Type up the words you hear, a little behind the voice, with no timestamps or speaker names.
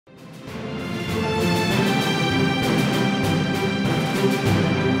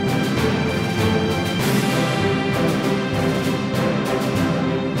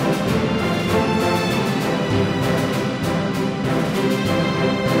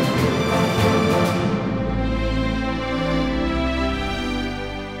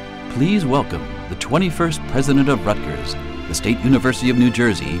Please welcome the 21st President of Rutgers, the State University of New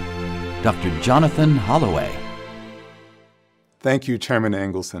Jersey, Dr. Jonathan Holloway. Thank you, Chairman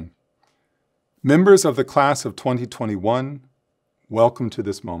Engelson. Members of the class of 2021, welcome to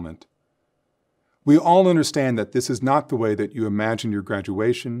this moment. We all understand that this is not the way that you imagine your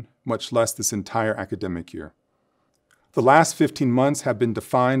graduation, much less this entire academic year. The last 15 months have been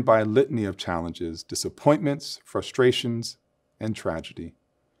defined by a litany of challenges, disappointments, frustrations, and tragedy.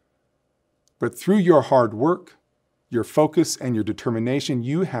 But through your hard work, your focus, and your determination,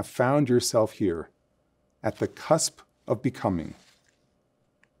 you have found yourself here, at the cusp of becoming.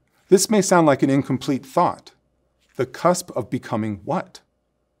 This may sound like an incomplete thought. The cusp of becoming what?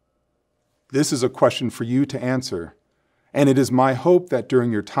 This is a question for you to answer, and it is my hope that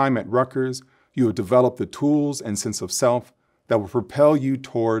during your time at Rutgers, you will develop the tools and sense of self that will propel you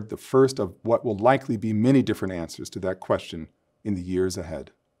toward the first of what will likely be many different answers to that question in the years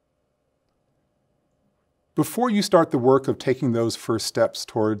ahead. Before you start the work of taking those first steps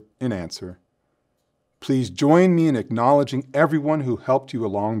toward an answer, please join me in acknowledging everyone who helped you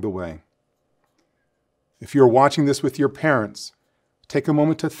along the way. If you're watching this with your parents, take a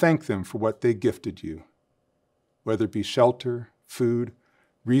moment to thank them for what they gifted you, whether it be shelter, food,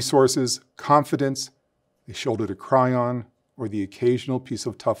 resources, confidence, a shoulder to cry on, or the occasional piece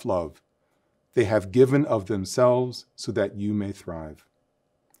of tough love. They have given of themselves so that you may thrive.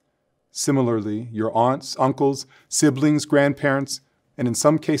 Similarly, your aunts, uncles, siblings, grandparents, and in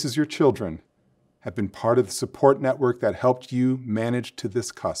some cases your children, have been part of the support network that helped you manage to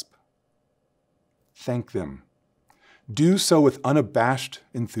this cusp. Thank them. Do so with unabashed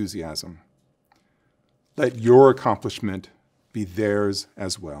enthusiasm. Let your accomplishment be theirs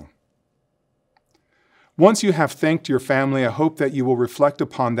as well. Once you have thanked your family, I hope that you will reflect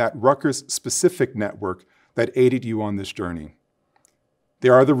upon that Rutgers-specific network that aided you on this journey.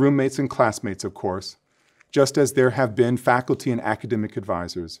 There are the roommates and classmates, of course, just as there have been faculty and academic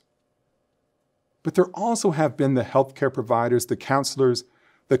advisors. But there also have been the healthcare providers, the counselors,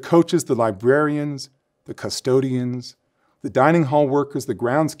 the coaches, the librarians, the custodians, the dining hall workers, the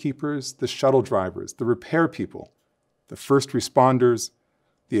groundskeepers, the shuttle drivers, the repair people, the first responders,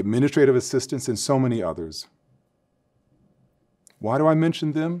 the administrative assistants, and so many others. Why do I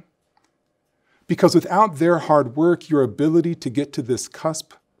mention them? Because without their hard work, your ability to get to this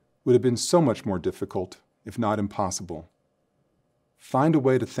cusp would have been so much more difficult, if not impossible. Find a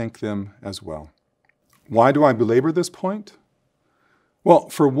way to thank them as well. Why do I belabor this point? Well,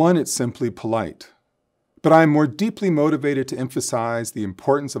 for one, it's simply polite. But I am more deeply motivated to emphasize the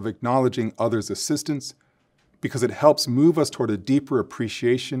importance of acknowledging others' assistance because it helps move us toward a deeper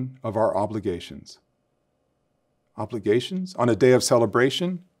appreciation of our obligations. Obligations? On a day of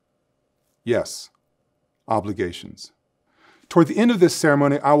celebration? Yes, obligations. Toward the end of this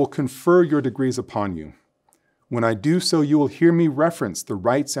ceremony, I will confer your degrees upon you. When I do so, you will hear me reference the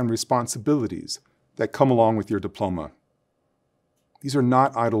rights and responsibilities that come along with your diploma. These are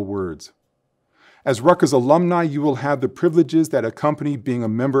not idle words. As Rutgers alumni, you will have the privileges that accompany being a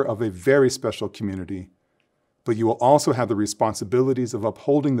member of a very special community, but you will also have the responsibilities of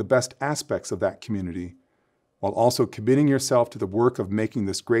upholding the best aspects of that community, while also committing yourself to the work of making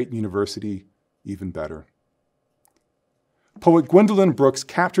this great university even better. Poet Gwendolyn Brooks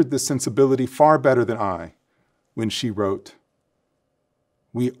captured this sensibility far better than I when she wrote,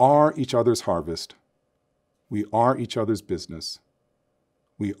 "We are each other's harvest. We are each other's business.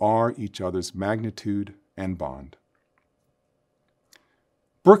 We are each other's magnitude and bond."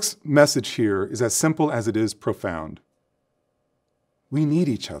 Brooks' message here is as simple as it is profound. We need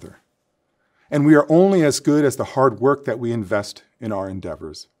each other. And we are only as good as the hard work that we invest in our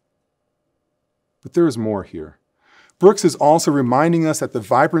endeavors. But there is more here. Brooks is also reminding us that the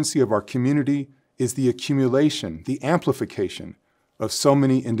vibrancy of our community is the accumulation, the amplification of so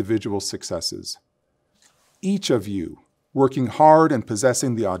many individual successes. Each of you, working hard and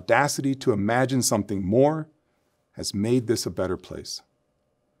possessing the audacity to imagine something more, has made this a better place.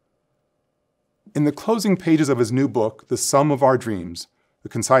 In the closing pages of his new book, The Sum of Our Dreams, The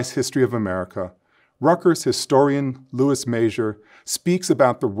Concise History of America, Rutgers historian Louis Major speaks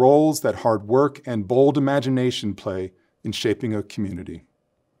about the roles that hard work and bold imagination play in shaping a community.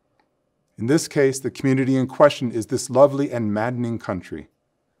 In this case, the community in question is this lovely and maddening country.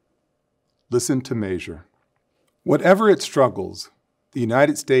 Listen to Major. Whatever its struggles, the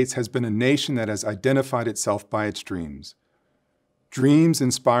United States has been a nation that has identified itself by its dreams. Dreams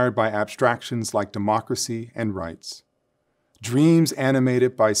inspired by abstractions like democracy and rights. Dreams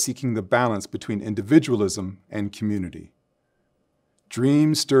animated by seeking the balance between individualism and community.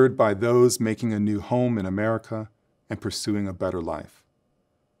 Dreams stirred by those making a new home in America and pursuing a better life.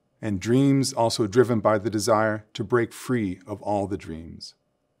 and dreams also driven by the desire to break free of all the dreams.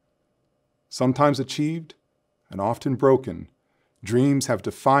 Sometimes achieved and often broken, dreams have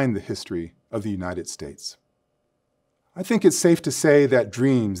defined the history of the United States. I think it's safe to say that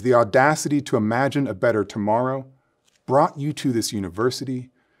dreams, the audacity to imagine a better tomorrow, brought you to this university,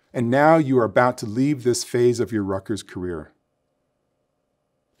 and now you are about to leave this phase of your Rutgers career.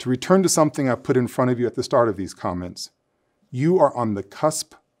 To return to something I put in front of you at the start of these comments, you are on the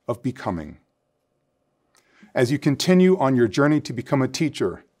cusp of becoming. As you continue on your journey to become a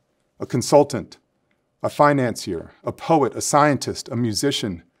teacher, a consultant, a financier, a poet, a scientist, a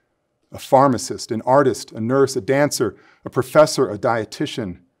musician, a pharmacist, an artist, a nurse, a dancer, a professor, a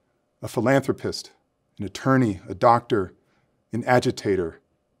dietitian, a philanthropist, an attorney, a doctor, an agitator,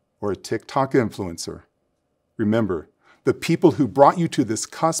 or a TikTok influencer. Remember, the people who brought you to this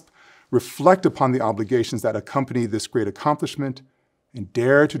cusp reflect upon the obligations that accompany this great accomplishment and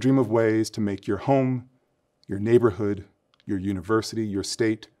dare to dream of ways to make your home, your neighborhood, your university, your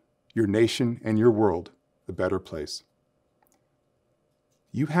state, your nation, and your world a better place.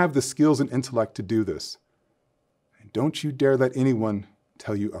 You have the skills and intellect to do this, and don't you dare let anyone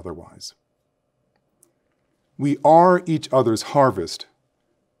tell you otherwise. We are each other's harvest.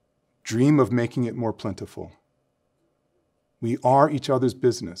 Dream of making it more plentiful. We are each other's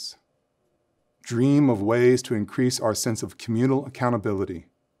business. Dream of ways to increase our sense of communal accountability.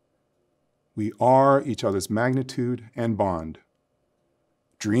 We are each other's magnitude and bond.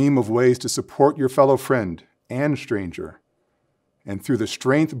 Dream of ways to support your fellow friend and stranger, and through the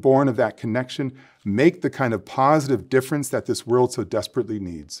strength born of that connection, make the kind of positive difference that this world so desperately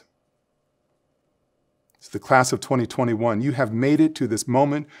needs. To the class of 2021, you have made it to this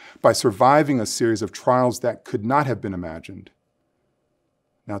moment by surviving a series of trials that could not have been imagined.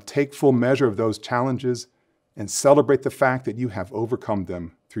 Now take full measure of those challenges and celebrate the fact that you have overcome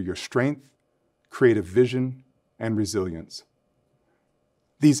them through your strength, creative vision, and resilience.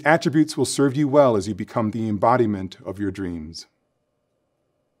 These attributes will serve you well as you become the embodiment of your dreams.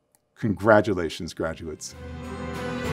 Congratulations, graduates.